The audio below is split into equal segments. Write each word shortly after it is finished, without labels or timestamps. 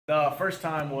The first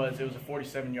time it was a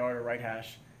 47-yarder right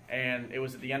hash, and it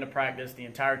was at the end of practice. The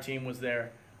entire team was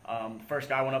there. The first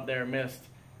guy went up there and missed,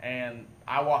 and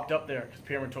I walked up there because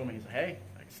Pierman told me, he's like, hey,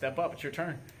 step up, it's your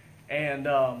turn. And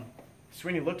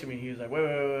Swinney looked at me, and he was like,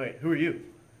 wait, who are you?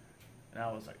 And I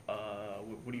was like,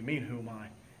 what do you mean, who am I?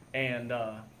 And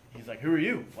he's like, who are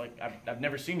you? Like, I've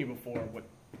never seen you before. What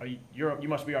are you? You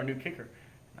must be our new kicker.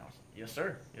 And I was like, yes,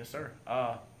 sir.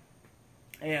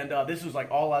 And this was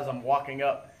like all as I'm walking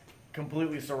up,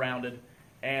 completely surrounded,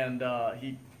 and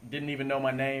he didn't even know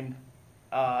my name.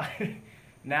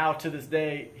 Now to this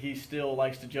day, he still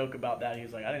likes to joke about that.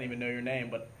 He's like, I didn't even know your name,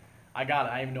 but I got it.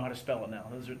 I even know how to spell it now.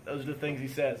 Those are the things he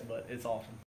says, but it's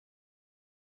awesome.